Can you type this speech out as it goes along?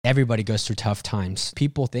Everybody goes through tough times.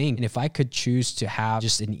 People think, and if I could choose to have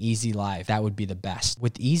just an easy life, that would be the best.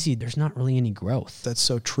 With easy, there's not really any growth. That's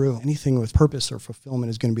so true. Anything with purpose or fulfillment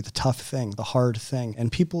is going to be the tough thing, the hard thing.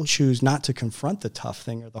 And people choose not to confront the tough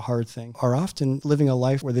thing or the hard thing, are often living a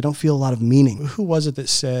life where they don't feel a lot of meaning. Who was it that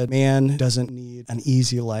said, man doesn't need an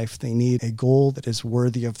easy life. They need a goal that is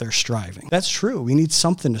worthy of their striving. That's true. We need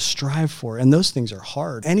something to strive for. And those things are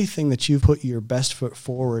hard. Anything that you've put your best foot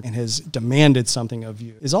forward and has demanded something of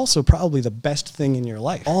you is also probably the best thing in your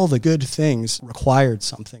life. All the good things required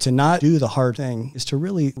something. To not do the hard thing is to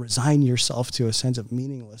really resign yourself to a sense of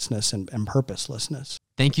meaninglessness and purposelessness.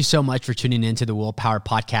 Thank you so much for tuning in to the Willpower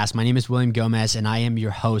Podcast. My name is William Gomez, and I am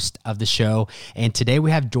your host of the show. And today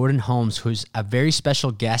we have Jordan Holmes, who's a very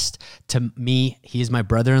special guest to me. He is my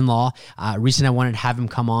brother-in-law. Reason I wanted to have him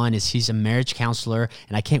come on is he's a marriage counselor,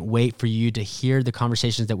 and I can't wait for you to hear the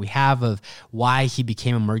conversations that we have of why he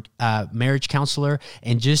became a marriage counselor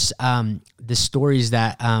and just the stories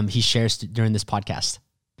that he shares during this podcast.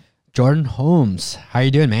 Jordan Holmes, how are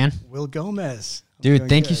you doing, man? Will Gomez. Dude,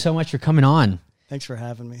 thank you so much for coming on. Thanks for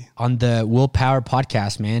having me. On the Willpower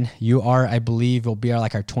Podcast, man. You are, I believe, will be our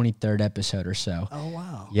 23rd episode or so. Oh,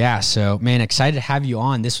 wow. Yeah, so, man, excited to have you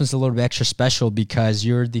on. This one's a little bit extra special because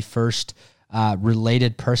you're the first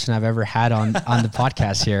related person I've ever had on the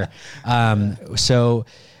podcast here. So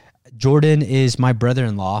Jordan is my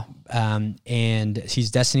brother-in-law, and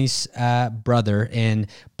he's Destiny's brother. And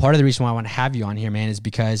part of the reason why I want to have you on here, man, is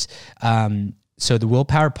because so the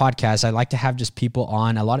Willpower Podcast, I like to have just people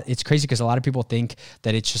on. It's crazy because a lot of people think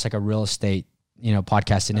that it's just like a real estate,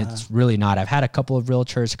 podcast, and it's really not. I've had a couple of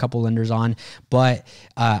realtors, a couple of lenders on, but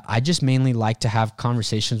I just mainly like to have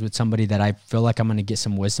conversations with somebody that I feel like I'm going to get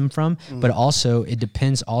some wisdom from. But also, it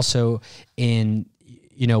depends also in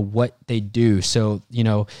what they do. So,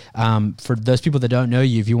 for those people that don't know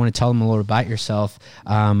you, if you want to tell them a little about yourself,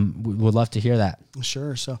 would love to hear that.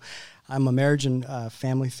 Sure. So I'm a marriage and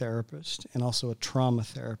family therapist and also a trauma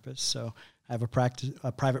therapist. So I have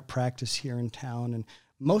a private practice here in town, and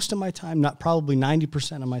most of my time, probably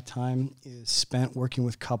 90% of my time, is spent working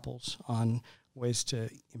with couples on ways to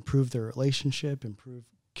improve their relationship, improve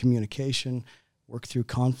communication, work through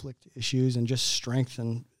conflict issues, and just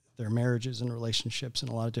strengthen their marriages and relationships in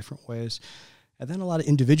a lot of different ways. And then a lot of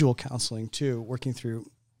individual counseling too, working through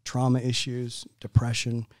trauma issues,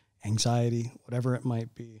 depression, anxiety, whatever it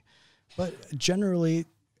might be. But generally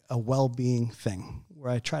a well-being thing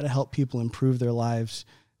where I try to help people improve their lives,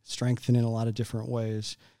 strengthen in a lot of different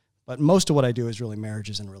ways. But most of what I do is really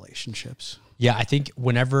marriages and relationships. Yeah, I think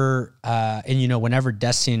whenever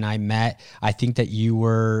Destiny and I met, I think that you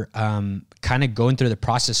were kind of going through the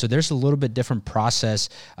process. So there's a little bit different process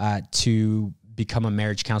to become a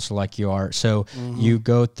marriage counselor like you are. So you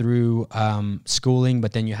go through schooling,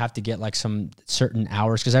 but then you have to get like some certain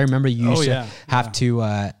hours. Because I remember you used to have to,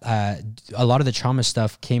 a lot of the trauma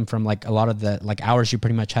stuff came from like a lot of the like hours you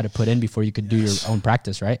pretty much had to put in before you could do your own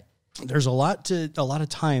practice, right? There's a lot of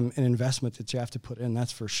time and investment that you have to put in,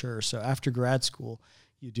 that's for sure. So after grad school,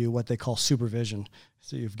 you do what they call supervision.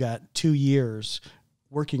 So you've got 2 years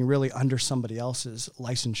working really under somebody else's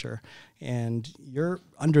licensure, and you're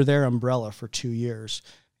under their umbrella for 2 years,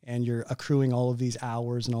 and you're accruing all of these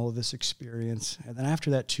hours and all of this experience. And then after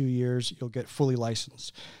that 2 years, you'll get fully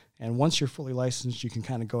licensed. And once you're fully licensed, you can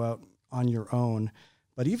kind of go out on your own.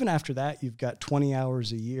 But even after that, you've got 20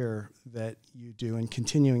 hours a year that you do in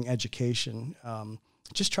continuing education,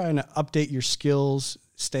 just trying to update your skills,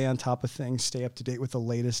 stay on top of things, stay up to date with the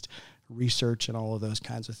latest research and all of those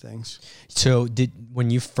kinds of things. So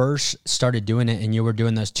when you first started doing it and you were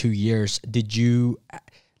doing those 2 years, I'm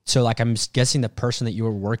guessing the person that you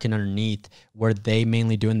were working underneath, were they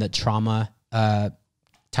mainly doing the trauma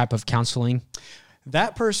type of counseling?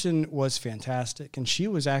 That person was fantastic. And she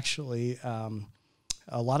was actually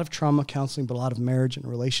a lot of trauma counseling, but a lot of marriage and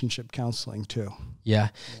relationship counseling too. Yeah.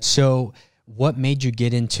 So what made you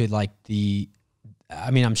get into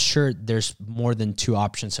I'm sure there's more than two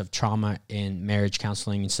options of trauma and marriage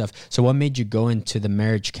counseling and stuff. So what made you go into the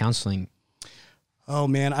marriage counseling? Oh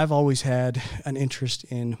man, I've always had an interest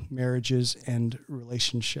in marriages and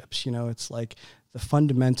relationships. It's like the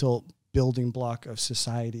fundamental building block of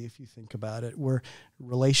society, if you think about it. We're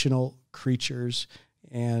relational creatures,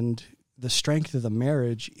 and the strength of the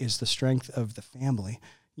marriage is the strength of the family,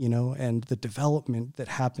 and the development that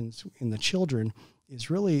happens in the children is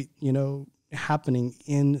really, happening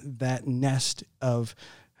in that nest of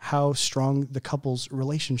how strong the couple's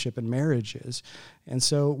relationship and marriage is. And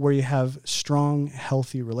so where you have strong,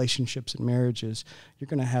 healthy relationships and marriages, you're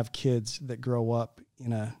going to have kids that grow up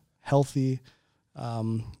in a healthy,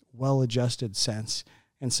 well-adjusted sense.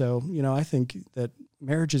 And so, I think that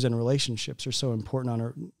marriages and relationships are so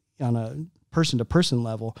important on a person-to-person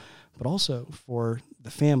level, but also for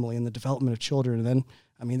the family and the development of children. And then,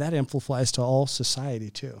 I mean, that amplifies to all society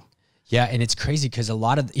too. Yeah, and it's crazy because a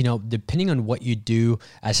lot of, depending on what you do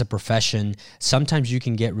as a profession, sometimes you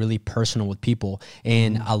can get really personal with people.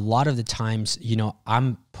 And a lot of the times,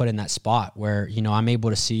 I'm put in that spot where, I'm able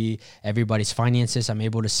to see everybody's finances. I'm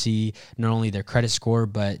able to see not only their credit score,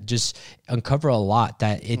 but just uncover a lot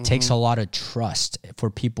that it takes a lot of trust for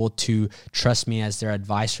people to trust me as their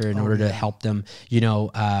advisor in order to help them,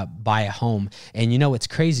 buy a home. And what's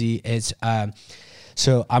crazy is,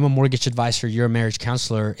 so I'm a mortgage advisor, you're a marriage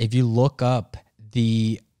counselor. If you look up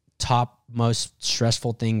the top most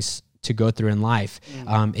stressful things to go through in life,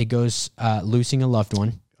 it goes losing a loved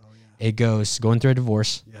one. It goes going through a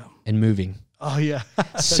divorce and moving. Oh, yeah.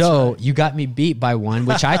 So right. You got me beat by one,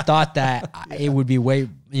 which I thought that it would be way,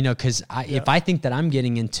 because if I think that I'm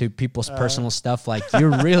getting into people's personal stuff, like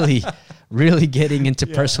you're really, really getting into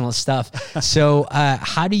personal stuff. So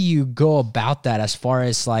how do you go about that as far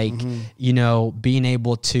as like, being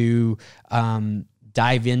able to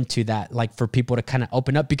dive into that, like for people to kind of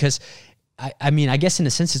open up? Because I mean, I guess in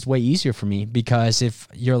a sense it's way easier for me because if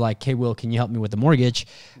you're like, hey, Will, can you help me with the mortgage?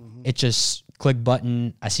 It just click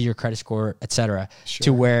button, I see your credit score, et cetera,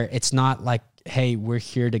 to where it's not like, hey, we're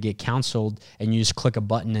here to get counseled and you just click a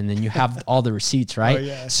button and then you have all the receipts, right? Oh,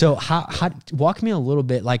 yeah. So how walk me a little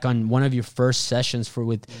bit like on one of your first sessions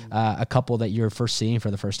with a couple that you're first seeing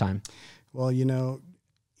for the first time. Well,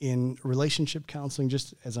 in relationship counseling,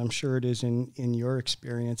 just as I'm sure it is in your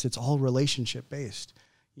experience, it's all relationship based.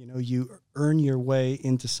 You earn your way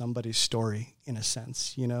into somebody's story in a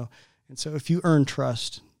sense, and so if you earn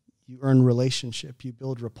trust, you earn relationship, you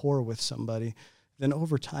build rapport with somebody, then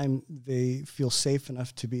over time they feel safe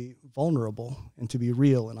enough to be vulnerable and to be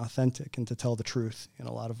real and authentic and to tell the truth in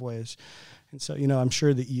a lot of ways. And so, I'm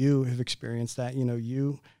sure that you have experienced that.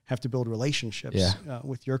 You have to build relationships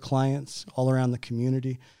with your clients all around the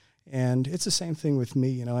community. And it's the same thing with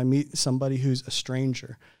me. I meet somebody who's a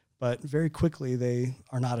stranger, but very quickly they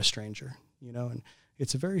are not a stranger, and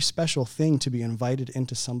it's a very special thing to be invited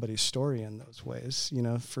into somebody's story in those ways,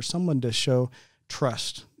 for someone to show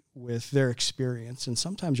trust with their experience. And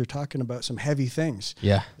sometimes you're talking about some heavy things.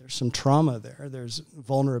 Yeah. There's some trauma there. There's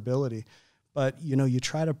vulnerability. But, you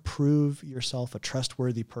try to prove yourself a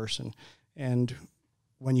trustworthy person. And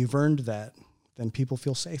when you've earned that, then people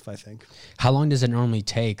feel safe, I think. How long does it normally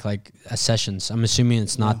take, like sessions? I'm assuming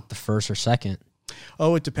it's not the first or second.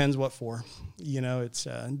 Oh, it depends what for. It's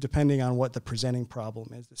depending on what the presenting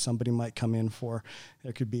problem is that somebody might come in for.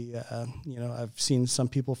 There could be, I've seen some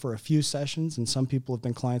people for a few sessions and some people have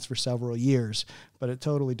been clients for several years, but it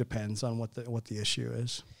totally depends on what the issue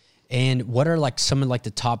is. And what are like some of like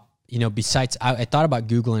the top, besides, I thought about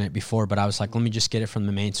Googling it before, but I was like, let me just get it from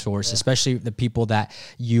the main source, especially the people that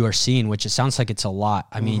you are seeing, which it sounds like it's a lot.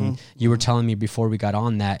 I mean, you were telling me before we got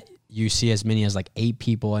on that you see as many as like 8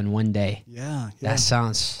 people in one day. Yeah. That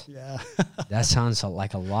sounds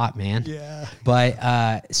like a lot, man. Yeah.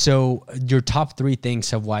 But so your top 3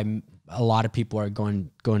 things of why a lot of people are going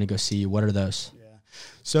to go see you. What are those? Yeah.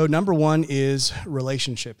 So number 1 is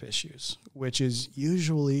relationship issues, which is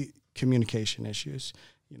usually communication issues.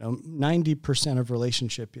 90% of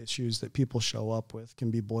relationship issues that people show up with can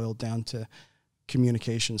be boiled down to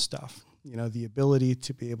communication stuff. The ability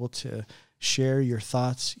to be able to share your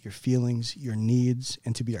thoughts, your feelings, your needs,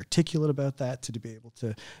 and to be articulate about that, to be able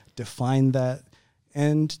to define that,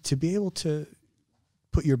 and to be able to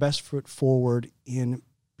put your best foot forward in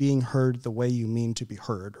being heard the way you mean to be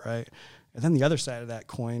heard, right? And then the other side of that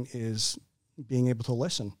coin is being able to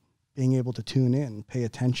listen, being able to tune in, pay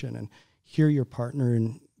attention, and hear your partner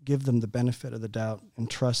and give them the benefit of the doubt and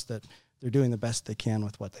trust that they're doing the best they can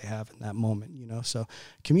with what they have in that moment, So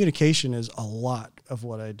communication is a lot of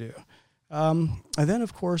what I do. And then,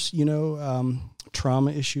 of course,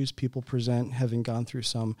 trauma issues people present, having gone through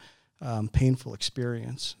some painful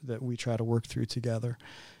experience that we try to work through together.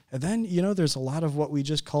 And then, there's a lot of what we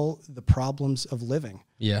just call the problems of living.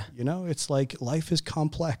 Yeah. It's like life is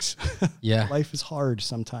complex. Yeah. Life is hard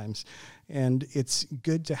sometimes. And it's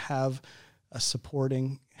good to have a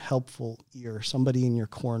supporting, helpful ear, somebody in your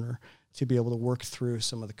corner to be able to work through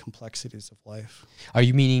some of the complexities of life. Are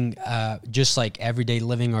you meaning just like everyday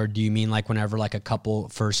living, or do you mean like whenever like a couple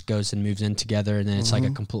first goes and moves in together and then it's like a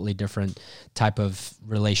completely different type of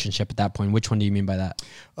relationship at that point? Which one do you mean by that?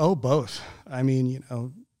 Oh, both. I mean,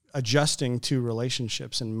 adjusting to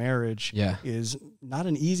relationships and marriage is not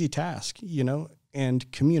an easy task.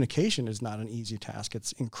 And communication is not an easy task.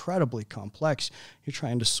 It's incredibly complex. You're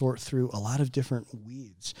trying to sort through a lot of different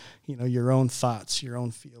weeds, your own thoughts, your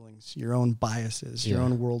own feelings, your own biases, your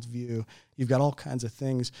own worldview. You've got all kinds of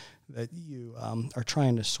things that you are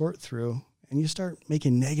trying to sort through, and you start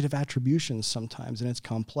making negative attributions sometimes, and it's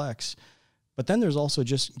complex. But then there's also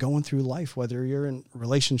just going through life, whether you're in a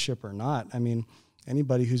relationship or not. I mean,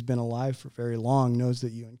 anybody who's been alive for very long knows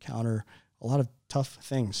that you encounter a lot of tough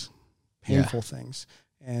things, painful things.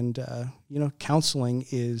 And, counseling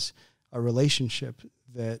is a relationship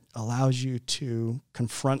that allows you to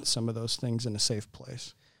confront some of those things in a safe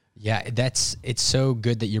place. Yeah, it's so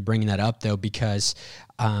good that you're bringing that up, though, because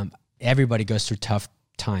everybody goes through tough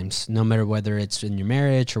times, no matter whether it's in your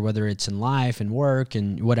marriage or whether it's in life and work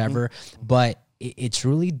and whatever. Mm-hmm. But it's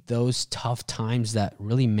really those tough times that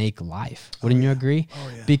really make life. Wouldn't you agree?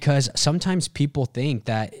 Oh, yeah. Because sometimes people think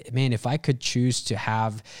that, man, if I could choose to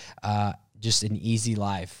have just an easy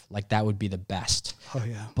life, like that would be the best. Oh,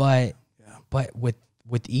 yeah. But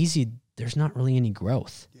with easy, there's not really any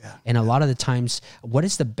growth. Yeah. And a lot of the times, what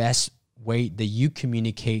is the best way that you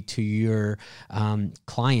communicate to your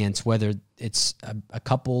clients, whether it's a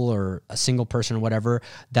couple or a single person or whatever,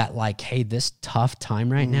 that like, hey, this tough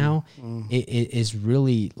time right now, it is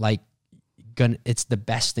really like it's the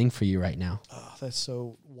best thing for you right now. Oh, that's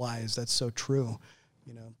so wise. That's so true.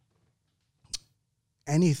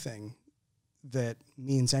 Anything that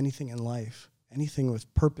means anything in life, anything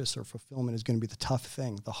with purpose or fulfillment is going to be the tough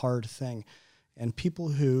thing, the hard thing. And people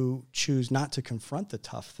who choose not to confront the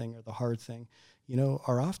tough thing or the hard thing,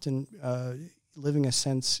 are often living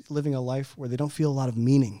a life where they don't feel a lot of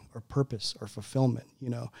meaning or purpose or fulfillment,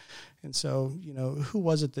 And so, who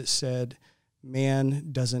was it that said, man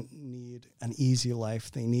doesn't need an easy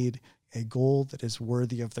life. They need a goal that is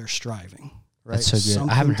worthy of their striving, right? That's so good. Something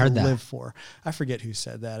I haven't heard to that. live for. I forget who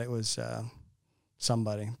said that. It was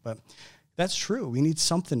somebody, but that's true. We need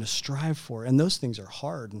something to strive for, and those things are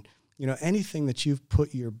hard. And anything that you've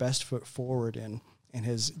put your best foot forward in and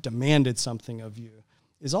has demanded something of you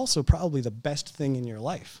is also probably the best thing in your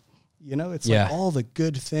life. It's like all the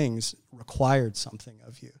good things required something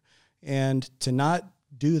of you. And to not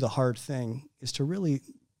do the hard thing is to really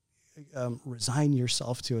resign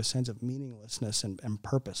yourself to a sense of meaninglessness and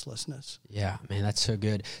purposelessness. Yeah, man, that's so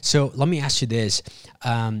good. So let me ask you this.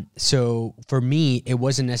 So for me, it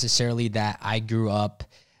wasn't necessarily that I grew up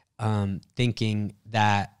thinking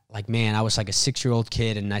that, like, man, I was like a 6-year-old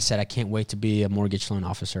kid and I said, I can't wait to be a mortgage loan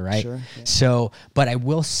officer, right? Sure. Yeah. So, but I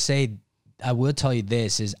will tell you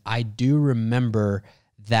this, is I do remember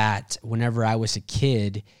that whenever I was a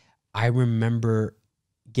kid, I remember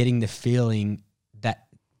getting the feeling that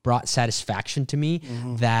brought satisfaction to me,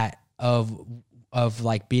 that of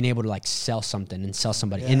like being able to like sell something and sell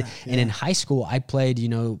somebody. And in high school, I played,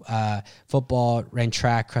 football, ran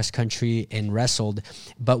track, cross country, and wrestled.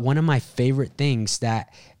 But one of my favorite things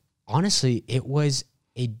that, honestly, it was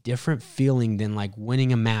a different feeling than like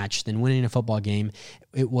winning a match, than winning a football game.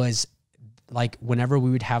 It was like whenever we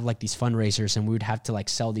would have like these fundraisers and we would have to like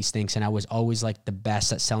sell these things, and I was always like the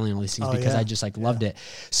best at selling all these things because I just like loved it.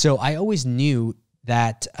 So I always knew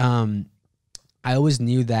that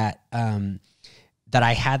that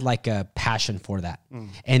I had like a passion for that.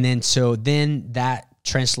 And then that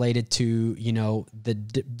translated to,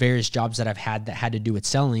 the various jobs that I've had that had to do with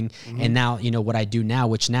selling. And now, what I do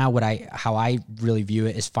now, how I really view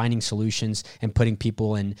it is finding solutions and putting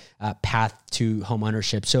people in path to home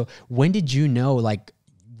ownership. So when did you know like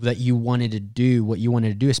that you wanted to do what you wanted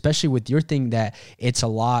to do, especially with your thing, that it's a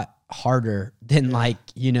lot harder than like,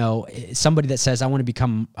 somebody that says I want to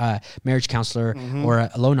become a marriage counselor or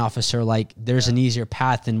a loan officer, like there's an easier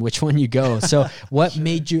path in which one you go. So what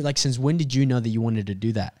made you, like, since when did you know that you wanted to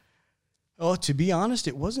do that? Oh, to be honest,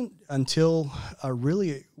 it wasn't until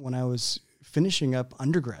really when I was finishing up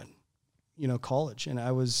undergrad, college. And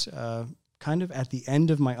I was kind of at the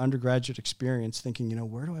end of my undergraduate experience thinking,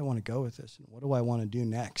 where do I want to go with this? And what do I want to do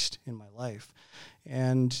next in my life?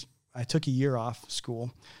 And I took a year off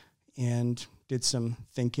school and did some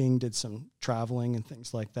thinking, did some traveling and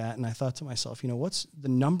things like that. And I thought to myself, what's the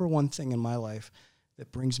number one thing in my life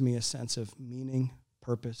that brings me a sense of meaning,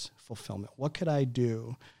 purpose, fulfillment? What could I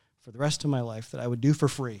do for the rest of my life that I would do for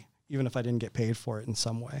free, even if I didn't get paid for it in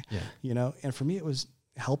some way? And for me, it was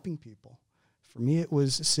helping people. For me, it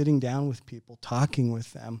was sitting down with people, talking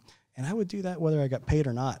with them. And I would do that whether I got paid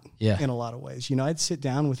or not in a lot of ways. I'd sit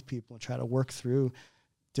down with people and try to work through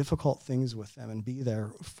difficult things with them and be there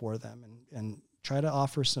for them and try to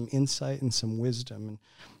offer some insight and some wisdom and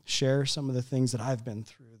share some of the things that I've been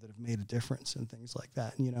through that have made a difference and things like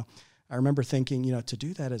that. And, I remember thinking, to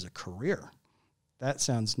do that as a career, that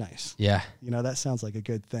sounds nice. Yeah. That sounds like a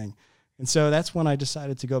good thing. And so that's when I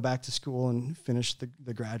decided to go back to school and finish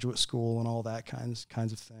the graduate school and all that kinds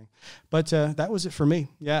of thing. But that was it for me.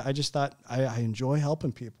 Yeah, I just thought I enjoy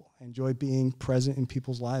helping people. I enjoy being present in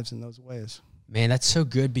people's lives in those ways. Man, that's so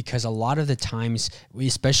good, because a lot of the times,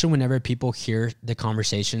 especially whenever people hear the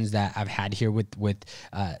conversations that I've had here with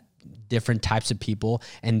different types of people,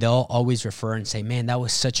 and they'll always refer and say, man, that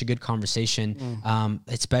was such a good conversation.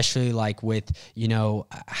 Especially like with,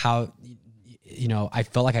 how, I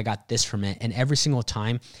felt like I got this from it. And every single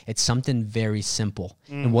time it's something very simple.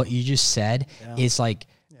 And what you just said is like,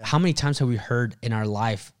 how many times have we heard in our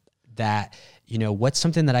life that, what's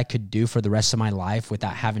something that I could do for the rest of my life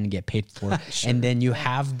without having to get paid for? Sure. And then you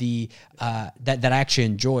have the, that I actually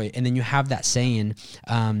enjoy. And then you have that saying,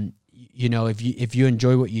 if you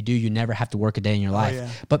enjoy what you do, you never have to work a day in your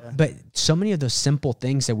life. But so many of those simple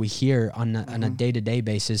things that we hear on a day-to-day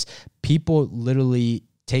basis, people literally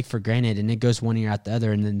take for granted, and it goes one ear out the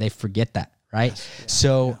other, and then they forget that. Right. Yes, yeah,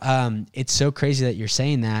 so, it's so crazy that you're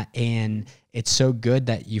saying that, and it's so good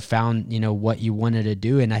that you found, what you wanted to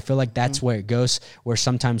do. And I feel like that's where it goes, where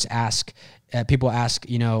sometimes people ask,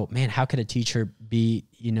 man, how could a teacher be,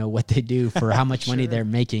 what they do for how much money they're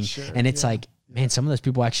making? Sure, and it's like, man, some of those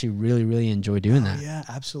people actually really, really enjoy doing that. Yeah,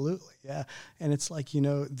 absolutely. Yeah. And it's like,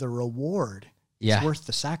 the reward is worth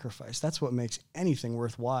the sacrifice. That's what makes anything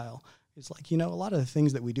worthwhile. It's like, a lot of the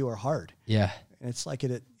things that we do are hard. Yeah. And it's like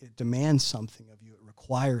it demands something of you. It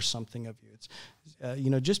requires something of you. It's,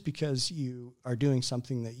 just because you are doing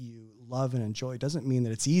something that you love and enjoy doesn't mean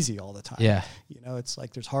that it's easy all the time. Yeah. It's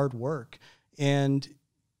like there's hard work. And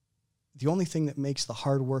the only thing that makes the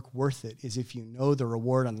hard work worth it is if you know the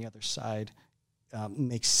reward on the other side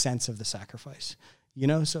makes sense of the sacrifice.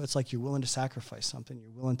 So it's like you're willing to sacrifice something.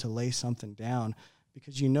 You're willing to lay something down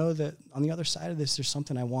because you know that on the other side of this, there's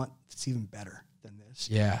something I want that's even better than this.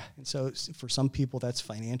 Yeah. And so for some people, that's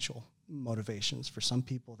financial motivations. For some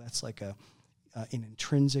people, that's like an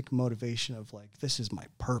intrinsic motivation of like, this is my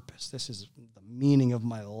purpose. This is the meaning of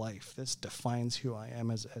my life. This defines who I am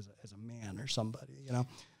as a man or somebody,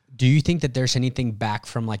 Do you think that there's anything back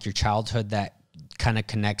from like your childhood that kind of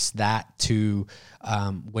connects that to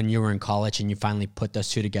when you were in college and you finally put those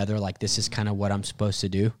two together, like this is kind of what I'm supposed to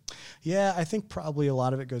do? Yeah, I think probably a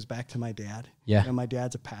lot of it goes back to my dad. Yeah. My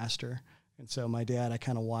dad's a pastor. And so my dad, I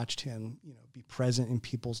kind of watched him, be present in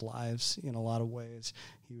people's lives in a lot of ways.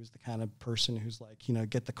 He was the kind of person who's like,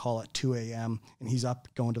 get the call at 2 a.m. and he's up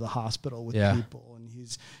going to the hospital with people, and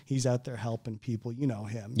he's out there helping people.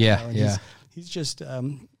 Him. Yeah. He's just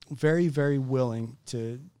very, very willing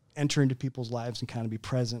to enter into people's lives and kind of be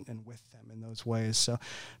present and with them in those ways. So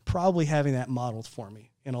probably having that modeled for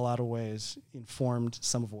me in a lot of ways informed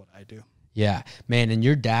some of what I do. Yeah, man. And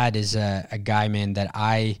your dad is a guy, man, that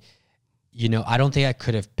I don't think I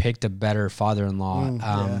could have picked a better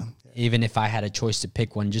father-in-law, even if I had a choice to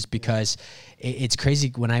pick one, just because it's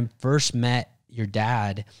crazy. When I first met your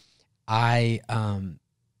dad, I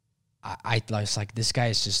was like, this guy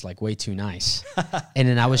is just like way too nice. And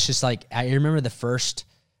then I was just like, I remember the first,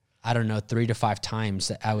 3 to 5 times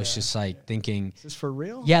that I was just like thinking, is this for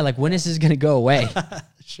real? Yeah. Like, when is this going to go away?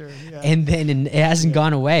 Sure. Yeah. And then it hasn't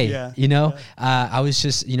gone away, I was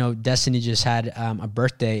just, Destiny just had a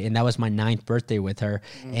birthday, and that was my 9th birthday with her.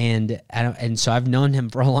 And so I've known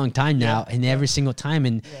him for a long time now, and every single time.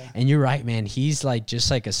 And you're right, man, he's like,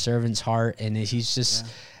 just like a servant's heart, and he's just,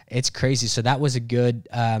 it's crazy. So that was a good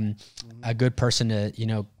person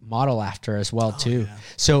to, model after as well too. Yeah.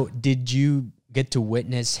 So did you get to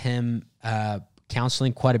witness him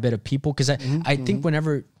counseling quite a bit of people? Because I think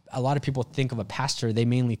whenever a lot of people think of a pastor, they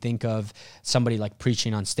mainly think of somebody like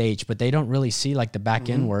preaching on stage, but they don't really see like the back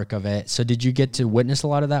end work of it. So did you get to witness a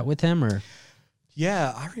lot of that with him, or?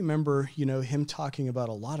 Yeah, I remember, him talking about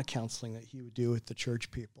a lot of counseling that he would do with the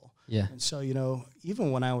church people. Yeah. And so,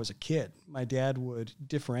 even when I was a kid, my dad would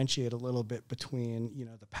differentiate a little bit between,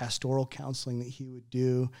 the pastoral counseling that he would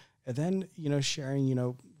do, and then,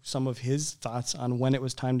 sharing, some of his thoughts on when it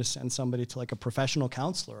was time to send somebody to like a professional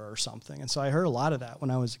counselor or something. And so I heard a lot of that when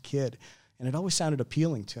I was a kid, and it always sounded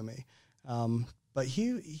appealing to me. But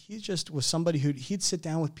he just was somebody he'd sit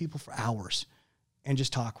down with people for hours and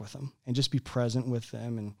just talk with them and just be present with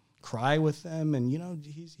them and cry with them. And,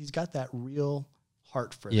 he's got that real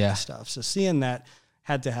heart for that stuff. So seeing that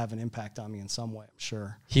had to have an impact on me in some way, I'm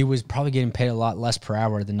sure. He was probably getting paid a lot less per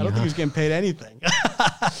hour than you. I don't think he was getting paid anything.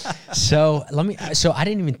 So I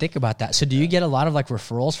didn't even think about that. So do you get a lot of like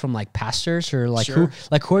referrals from like pastors, or like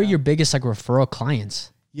who are your biggest like referral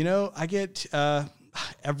clients? I get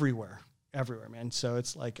everywhere, man. So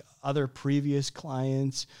it's like other previous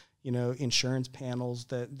clients, insurance panels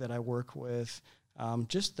that I work with,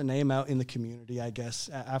 just the name out in the community, I guess.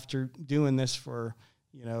 After doing this for,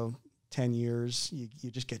 10 years,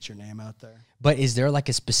 you just get your name out there. But is there like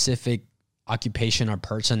a specific occupation or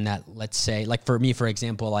person that, let's say, like for me, for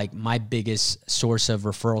example, like my biggest source of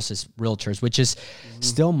referrals is realtors, which is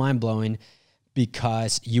still mind blowing,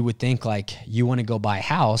 because you would think like you want to go buy a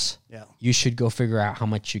house, you should go figure out how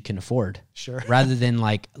much you can afford. Sure. Rather than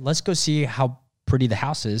like, let's go see how pretty the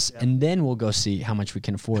house is, and then we'll go see how much we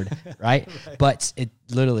can afford. Right. But it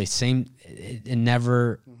literally it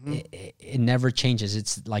never, it never changes.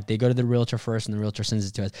 It's like they go to the realtor first and the realtor sends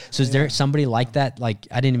it to us. So is there somebody like that? Like,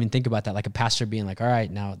 I didn't even think about that. Like a pastor being like, all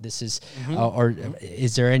right, now this is, or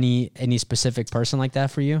is there any specific person like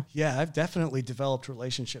that for you? Yeah, I've definitely developed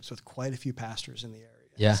relationships with quite a few pastors in the area.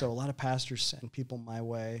 Yeah. So a lot of pastors send people my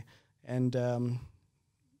way, and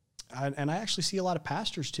I actually see a lot of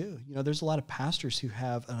pastors too. There's a lot of pastors who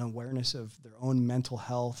have an awareness of their own mental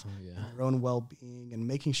health, and their own well-being, and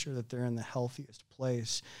making sure that they're in the healthiest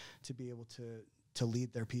place to be able to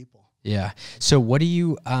lead their people. Yeah. So what do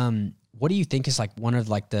you think is like one of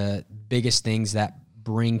like the biggest things that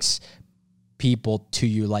brings people to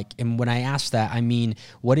you? Like, and when I ask that, I mean,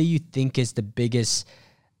 what do you think is the biggest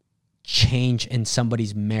change in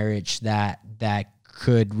somebody's marriage that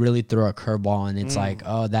could really throw a curveball, and it's like,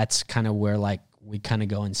 oh, that's kind of where like we kind of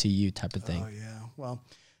go and see you type of thing? Oh yeah. Well,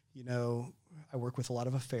 I work with a lot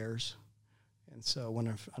of affairs, and so when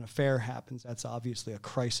an affair happens, that's obviously a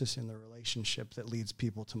crisis in the relationship that leads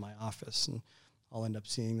people to my office, and I'll end up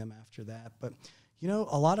seeing them after that. But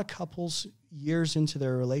a lot of couples years into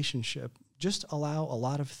their relationship just allow a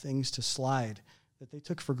lot of things to slide that they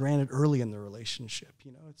took for granted early in the relationship.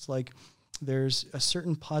 It's like there's a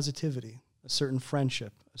certain positivity, a certain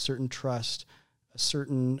friendship, a certain trust, a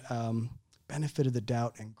certain benefit of the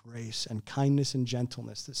doubt and grace and kindness and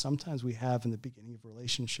gentleness that sometimes we have in the beginning of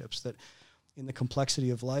relationships, that in the complexity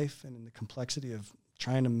of life and in the complexity of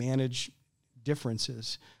trying to manage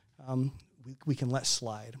differences, we can let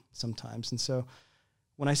slide sometimes. And so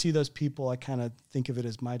when I see those people, I kind of think of it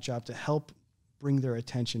as my job to help bring their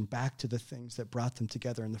attention back to the things that brought them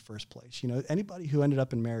together in the first place. Anybody who ended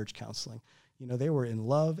up in marriage counseling, they were in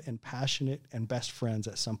love and passionate and best friends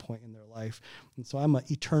at some point in their life. And so I'm an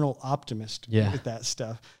eternal optimist with that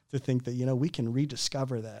stuff, to think that, we can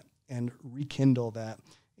rediscover that and rekindle that.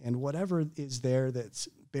 And whatever is there that's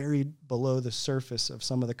buried below the surface of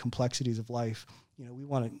some of the complexities of life, we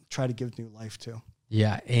want to try to give new life to.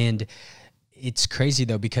 Yeah. And it's crazy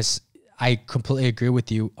though, because I completely agree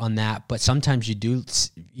with you on that. But sometimes you do,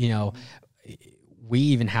 we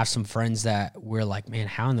even have some friends that we're like, man,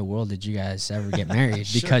 how in the world did you guys ever get married?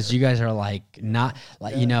 Because you guys are like, not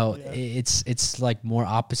like, it's like more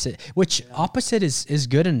opposite, which opposite is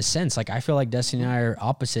good in a sense. Like, I feel like Destiny and I are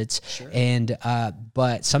opposites. And,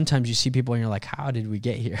 but sometimes you see people and you're like, how did we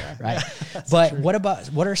get here? Right. But true.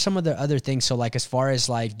 What are some of the other things? So like, as far as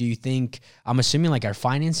like, do you think, I'm assuming like our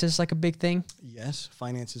finances like a big thing? Yes.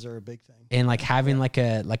 Finances are a big thing. And like having like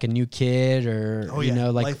a new kid, or,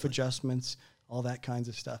 like life adjustments, all that kinds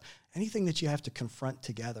of stuff. Anything that you have to confront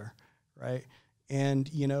together, right? And,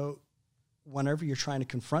 whenever you're trying to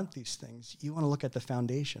confront these things, you want to look at the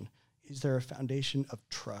foundation. Is there a foundation of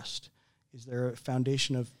trust? Is there a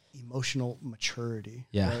foundation of emotional maturity?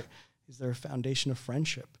 Yeah. Right? Is there a foundation of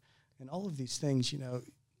friendship? And all of these things,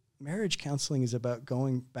 marriage counseling is about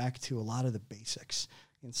going back to a lot of the basics.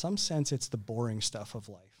 In some sense, it's the boring stuff of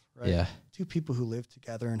life, right? Yeah. Two people who live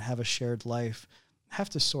together and have a shared life have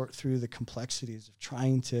to sort through the complexities of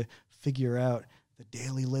trying to figure out the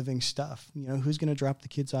daily living stuff. Who's going to drop the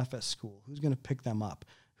kids off at school? Who's going to pick them up?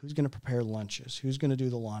 Who's going to prepare lunches? Who's going to do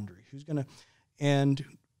the laundry? And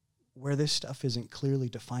where this stuff isn't clearly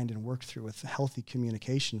defined and worked through with healthy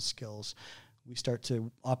communication skills, we start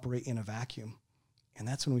to operate in a vacuum. And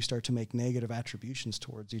that's when we start to make negative attributions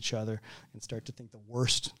towards each other and start to think the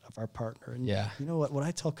worst of our partner. And you know what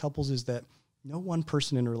I tell couples is that no one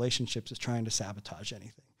person in relationships is trying to sabotage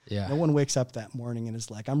anything. Yeah. No one wakes up that morning and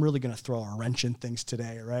is like, I'm really going to throw a wrench in things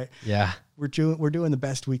today, right? Yeah. We're doing the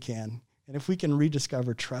best we can. And if we can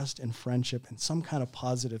rediscover trust and friendship and some kind of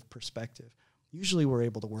positive perspective, usually we're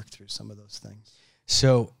able to work through some of those things.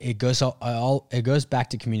 So it goes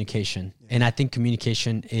back to communication. Yeah. And I think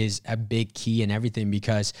communication is a big key in everything,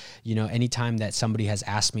 because, anytime that somebody has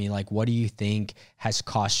asked me, like, what do you think has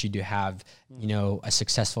cost you to have, a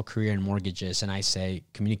successful career in mortgages? And I say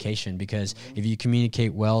communication, because if you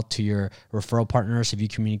communicate well to your referral partners, if you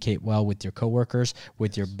communicate well with your coworkers,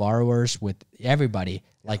 with your borrowers, with everybody,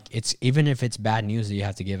 like, it's, even if it's bad news that you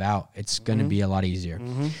have to give out, it's going to be a lot easier.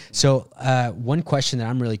 So one question that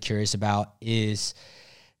I'm really curious about is,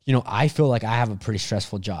 I feel like I have a pretty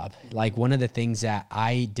stressful job. Like one of the things that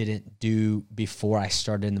I didn't do before I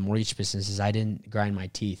started in the mortgage business is I didn't grind my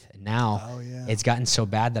teeth. And now it's gotten so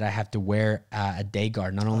bad that I have to wear a day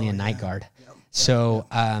guard, not only a night guard. Yep. So,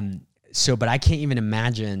 but I can't even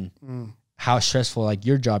imagine how stressful like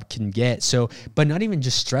your job can get. So, but not even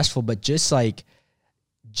just stressful, but just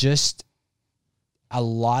a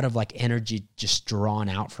lot of like energy just drawn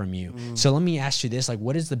out from you. So let me ask you this, like,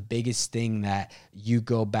 what is the biggest thing that you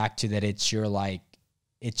go back to that it's your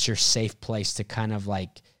safe place to kind of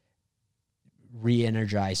like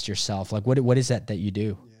re-energize yourself? Like what is that you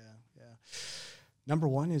do? Yeah. Number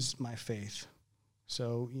one is my faith.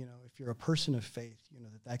 So, if you're a person of faith,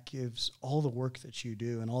 that gives all the work that you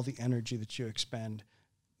do and all the energy that you expend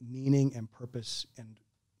meaning and purpose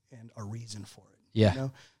and a reason for it. Yeah.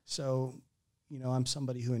 So, I'm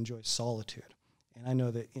somebody who enjoys solitude. And I know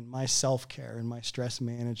that in my self-care and my stress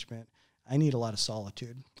management, I need a lot of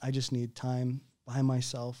solitude. I just need time by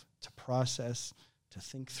myself to process, to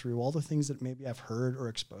think through all the things that maybe I've heard or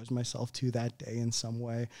exposed myself to that day in some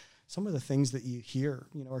way. Some of the things that you hear,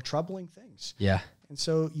 are troubling things. Yeah. And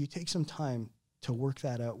so you take some time to work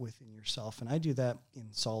that out within yourself. And I do that in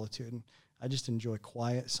solitude. And I just enjoy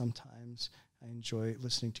quiet sometimes. I enjoy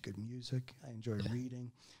listening to good music. I enjoy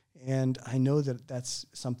reading. And I know that that's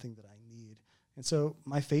something that I need. And so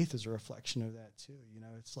my faith is a reflection of that too.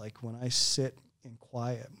 It's like when I sit in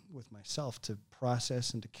quiet with myself to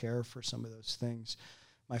process and to care for some of those things,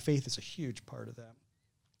 my faith is a huge part of that.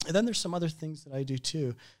 And then there's some other things that I do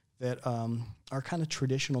too that are kind of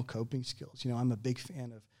traditional coping skills. I'm a big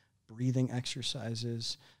fan of breathing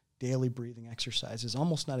exercises, daily breathing exercises.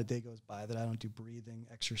 Almost not a day goes by that I don't do breathing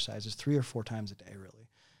exercises 3 or 4 times a day, really.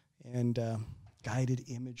 And guided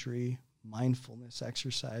imagery, mindfulness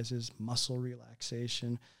exercises, muscle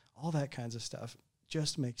relaxation, all that kinds of stuff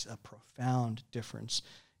just makes a profound difference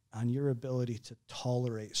on your ability to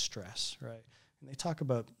tolerate stress, right? And they talk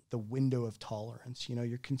about the window of tolerance.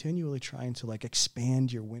 You're continually trying to like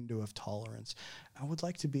expand your window of tolerance. I would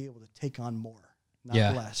like to be able to take on more,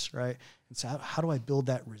 not less, right? And so how do I build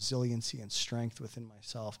that resiliency and strength within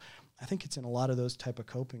myself? I think it's in a lot of those type of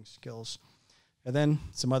coping skills. And then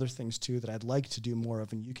some other things, too, that I'd like to do more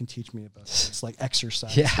of, and you can teach me about this. It's like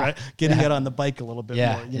exercise, right? Getting out on the bike a little bit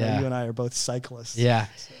more. You and I are both cyclists. Yeah.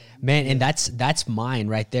 So, man, and that's mine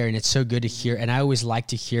right there. And it's so good to hear. And I always like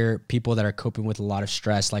to hear people that are coping with a lot of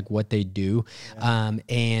stress, like what they do.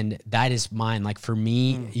 And that is mine. Like for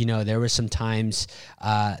me, there were some times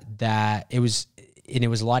that it was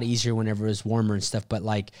a lot easier whenever it was warmer and stuff, but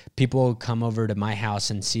like people would come over to my house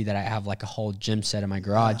and see that I have like a whole gym set in my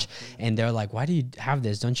garage and they're like, why do you have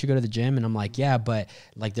this? Don't you go to the gym? And I'm like, yeah, but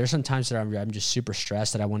like there's some times that I'm just super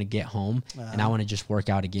stressed that I want to get home and I want to just work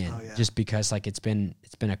out again just because like it's been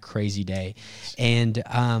a crazy day. And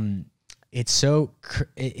it's so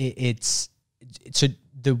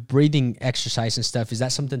the breathing exercise and stuff, is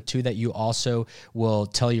that something too that you also will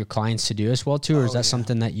tell your clients to do as well too? Or is that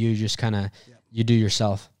something that you just kind of you do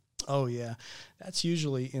yourself? Oh, yeah. That's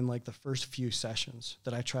usually in like the first few sessions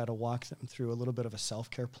that I try to walk them through a little bit of a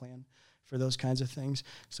self-care plan for those kinds of things.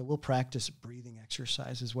 So we'll practice breathing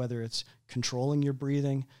exercises, whether it's controlling your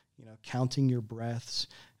breathing, counting your breaths,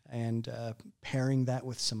 and pairing that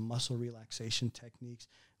with some muscle relaxation techniques.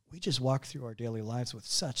 We just walk through our daily lives with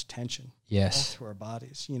such tension all through our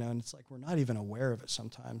bodies, and it's like we're not even aware of it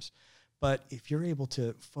sometimes. But if you're able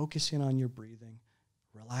to focus in on your breathing,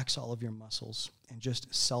 relax all of your muscles, and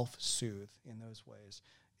just self-soothe in those ways,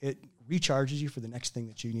 it recharges you for the next thing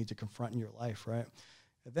that you need to confront in your life, right?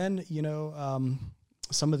 And then,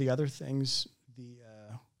 some of the other things, the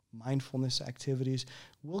mindfulness activities,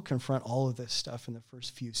 we'll confront all of this stuff in the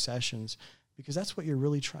first few sessions, because that's what you're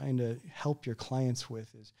really trying to help your clients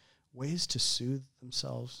with, is ways to soothe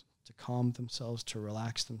themselves, to calm themselves, to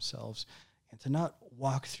relax themselves, and to not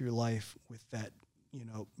walk through life with that,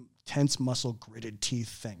 tense muscle gritted teeth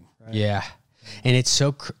thing, right? Yeah. And it's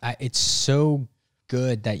so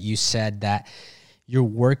good that you said that you're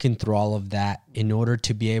working through all of that in order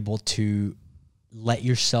to be able to let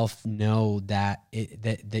yourself know that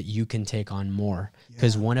that you can take on more.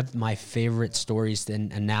 Because one of my favorite stories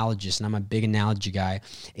and analogies, and I'm a big analogy guy,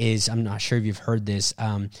 is, I'm not sure if you've heard this,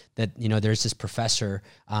 that, there's this professor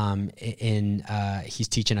he's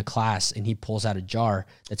teaching a class, and he pulls out a jar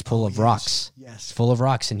that's full of rocks. Yes. Full of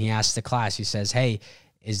rocks. And he asks the class, he says, hey,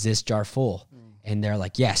 is this jar full? And they're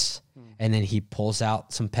like, yes. And then he pulls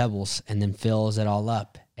out some pebbles and then fills it all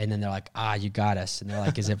up. And then they're like, you got us. And they're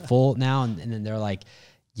like, is it full now? And then they're like,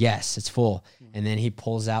 yes, it's full. And then he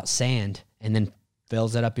pulls out sand and then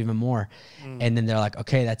fills it up even more. And then they're like,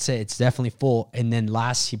 okay, that's it. It's definitely full. And then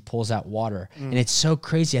last he pulls out water. And it's so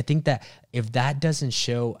crazy. I think that if that doesn't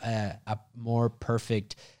show a more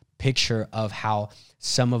perfect picture of how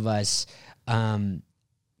some of us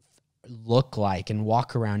look like and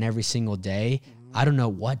walk around every single day, I don't know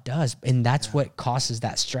what does. And that's what causes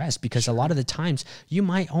that stress, because a lot of the times you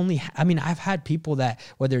might only, I've had people that,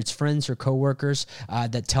 whether it's friends or coworkers,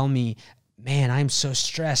 that tell me, man, I'm so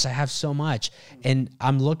stressed. I have so much. And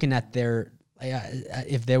I'm looking at their,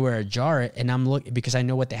 if they were a jar, and I'm looking, because I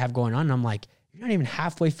know what they have going on. And I'm like, you're not even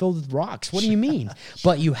halfway filled with rocks. What do you mean?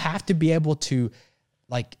 But you have to be able to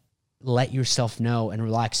like let yourself know and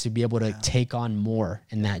relax to be able to take on more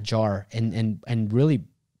in that jar and really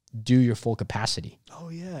do your full capacity. Oh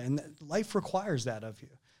yeah. And life requires that of you.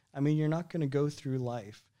 I mean, you're not going to go through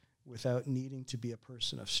life without needing to be a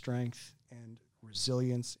person of strength and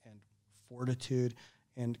resilience and fortitude,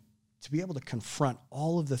 and to be able to confront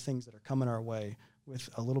all of the things that are coming our way with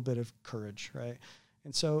a little bit of courage, right?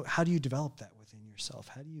 And so how do you develop that within yourself?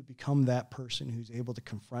 How do you become that person who's able to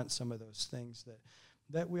confront some of those things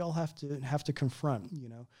that we all have to confront, you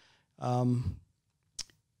know?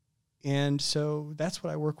 And so that's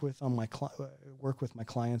what I work with on work with my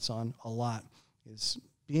clients on a lot, is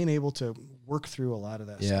being able to work through a lot of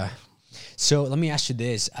that stuff. So let me ask you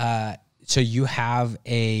this. So you have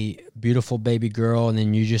a beautiful baby girl, and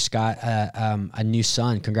then you just got a new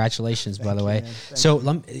son. Congratulations, by the way.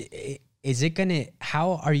 So is it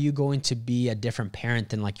how are you going to be a different parent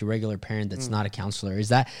than like your regular parent that's not a counselor? Is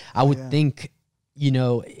that, I would think, you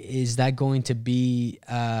know, is that going to be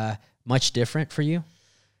much different for you?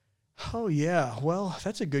 Oh, yeah. Well,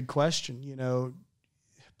 that's a good question. You know,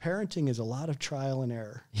 parenting is a lot of trial and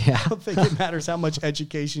error. Yeah. I don't think it matters how much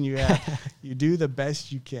education you have. You do the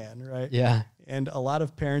best you can, right? Yeah. And a lot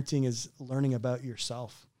of parenting is learning about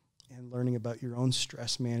yourself and learning about your own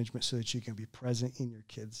stress management so that you can be present in your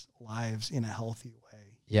kids' lives in a healthy way.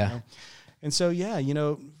 Yeah. You know? And so, yeah, you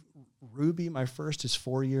know, Ruby, my first, is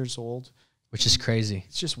 4 years old. Which is crazy.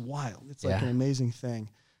 It's just wild. It's like an amazing thing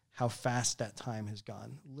how fast that time has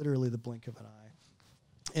gone, literally the blink of an eye.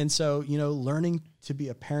 And so, you know, learning to be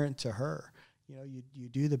a parent to her, you know, you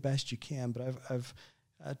do the best you can, but I've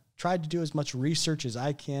tried to do as much research as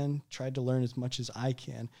I can, tried to learn as much as I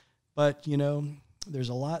can. But, you know, there's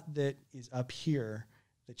a lot that is up here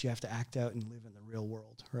that you have to act out and live in the real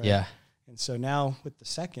world, right? Yeah. And so now with the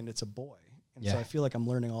second, it's a boy. And so I feel like I'm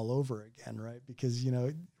learning all over again, right? Because, you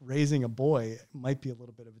know, raising a boy might be a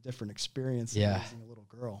little bit of a different experience than raising a little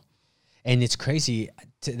girl. And it's crazy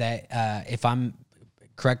that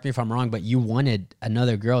correct me if I'm wrong, but you wanted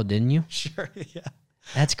another girl, didn't you? Sure, yeah.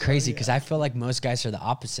 That's crazy, because I feel like most guys are the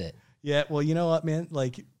opposite. Yeah, well, you know what, man?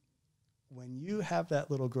 Like, when you have that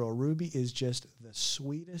little girl, Ruby is just the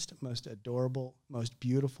sweetest, most adorable, most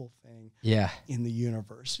beautiful thing in the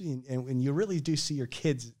universe. And you really do see your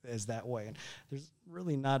kids as that way. And there's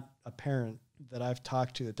really not a parent that I've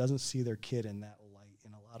talked to that doesn't see their kid in that light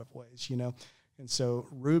in a lot of ways, you know? And so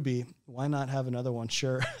Ruby, why not have another one?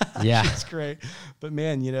 Sure. Yeah. It's great. But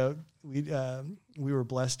man, you know, we were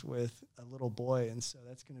blessed with a little boy. And so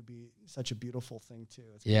that's going to be such a beautiful thing too.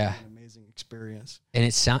 It's going to be an amazing experience. And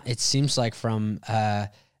it seems like from,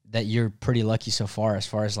 that you're pretty lucky so far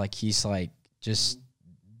as like, he's like, just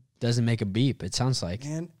doesn't make a beep. It sounds like,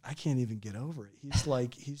 man, I can't even get over it. He's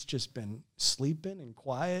like, he's just been sleeping and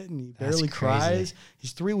quiet, and he barely cries.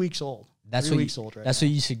 He's 3 weeks old. That's 3 weeks old, right? That's now.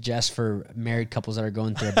 What you suggest for married couples that are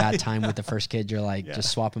going through a bad time with the first kid. You're like,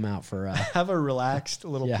 just swap him out for have a relaxed,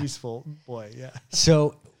 little peaceful boy. Yeah.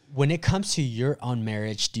 So when it comes to your own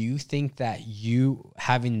marriage, do you think that you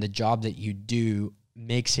having the job that you do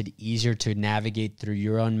makes it easier to navigate through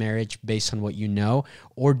your own marriage based on what you know?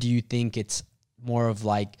 Or do you think it's more of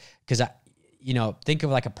like, because think of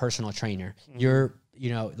like a personal trainer. You're,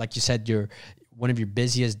 like you said, you're one of your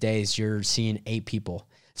busiest days, you're seeing 8 people.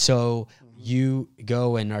 So you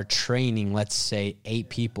go and are training, let's say 8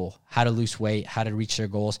 people, how to lose weight, how to reach their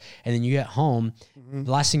goals. And then you get home, the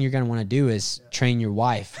last thing you're going to want to do is train your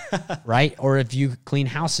wife, right? Or if you clean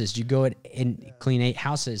houses, you go and clean 8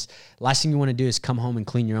 houses. Last thing you want to do is come home and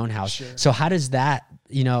clean your own house. Sure. So how does that,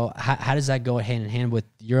 how does that go hand in hand with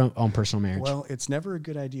your own personal marriage? Well, it's never a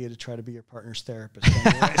good idea to try to be your partner's therapist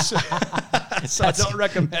anyway. So I don't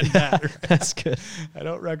recommend that. Right? That's good. I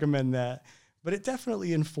don't recommend that. But it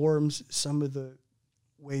definitely informs some of the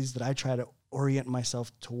ways that I try to orient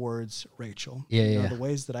myself towards Rachel. The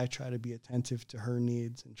ways that I try to be attentive to her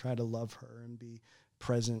needs and try to love her and be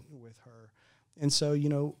present with her. And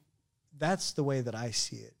so, that's the way that I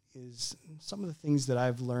see it, is some of the things that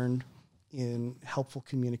I've learned in helpful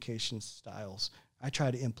communication styles. I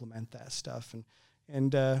try to implement that stuff.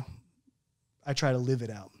 and I try to live it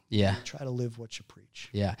out. Yeah. I try to live what you preach.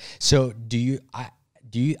 Yeah. So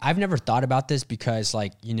I've never thought about this because,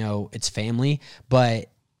 like, you know, it's family,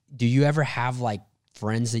 but do you ever have like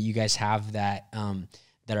friends that you guys have that,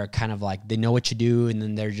 that are kind of like, they know what you do and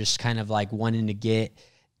then they're just kind of like wanting to get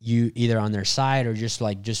you either on their side or just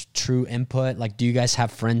true input? Like, do you guys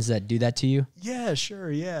have friends that do that to you? Yeah, sure.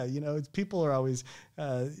 Yeah. You know, people are always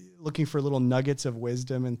looking for little nuggets of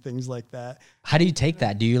wisdom and things like that. How do you take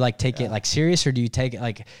that? Do you like take it like serious, or do you take it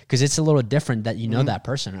like, cause it's a little different that you know that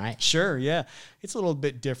person, right? Sure. Yeah. It's a little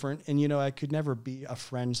bit different. And, you know, I could never be a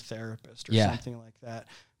friend's therapist or something like that.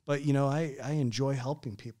 But, you know, I enjoy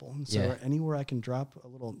helping people. And so anywhere I can drop a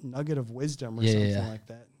little nugget of wisdom or something like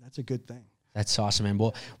that, that's a good thing. That's awesome, man.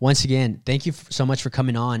 Well, once again, thank you so much for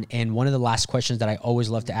coming on. And one of the last questions that I always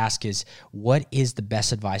love to ask is, what is the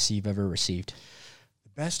best advice that you've ever received? The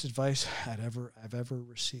best advice I've ever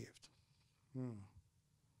received.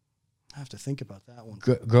 I have to think about that one.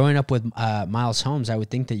 Growing up with Miles Holmes, I would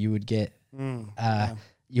think that you would get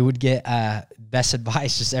best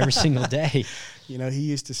advice just every single day. You know, he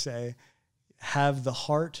used to say, have the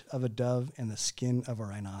heart of a dove and the skin of a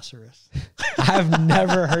rhinoceros. I've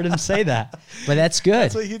never heard him say that, but that's good.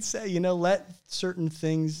 That's what he'd say. You know, let certain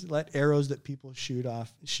things, let arrows that people shoot,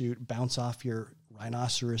 bounce off your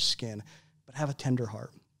rhinoceros skin, but have a tender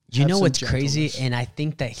heart. You know what's crazy? And I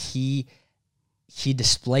think that he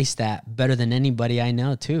displays that better than anybody I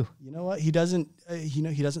know too. You know what? He doesn't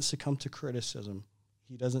succumb to criticism.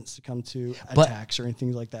 He doesn't succumb to attacks or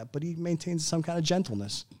anything like that, but he maintains some kind of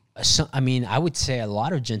gentleness. So, I mean, I would say a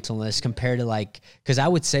lot of gentleness compared to like, because I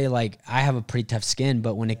would say like I have a pretty tough skin,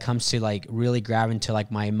 but when it comes to like really grabbing to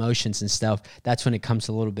like my emotions and stuff, that's when it comes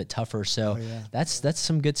a little bit tougher. So that's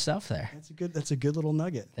some good stuff there. That's a good little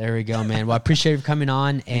nugget. There we go, man. Well, I appreciate you coming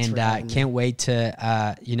on, and can't wait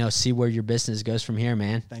to see where your business goes from here,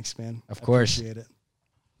 man. Thanks, man. Of course. Appreciate it.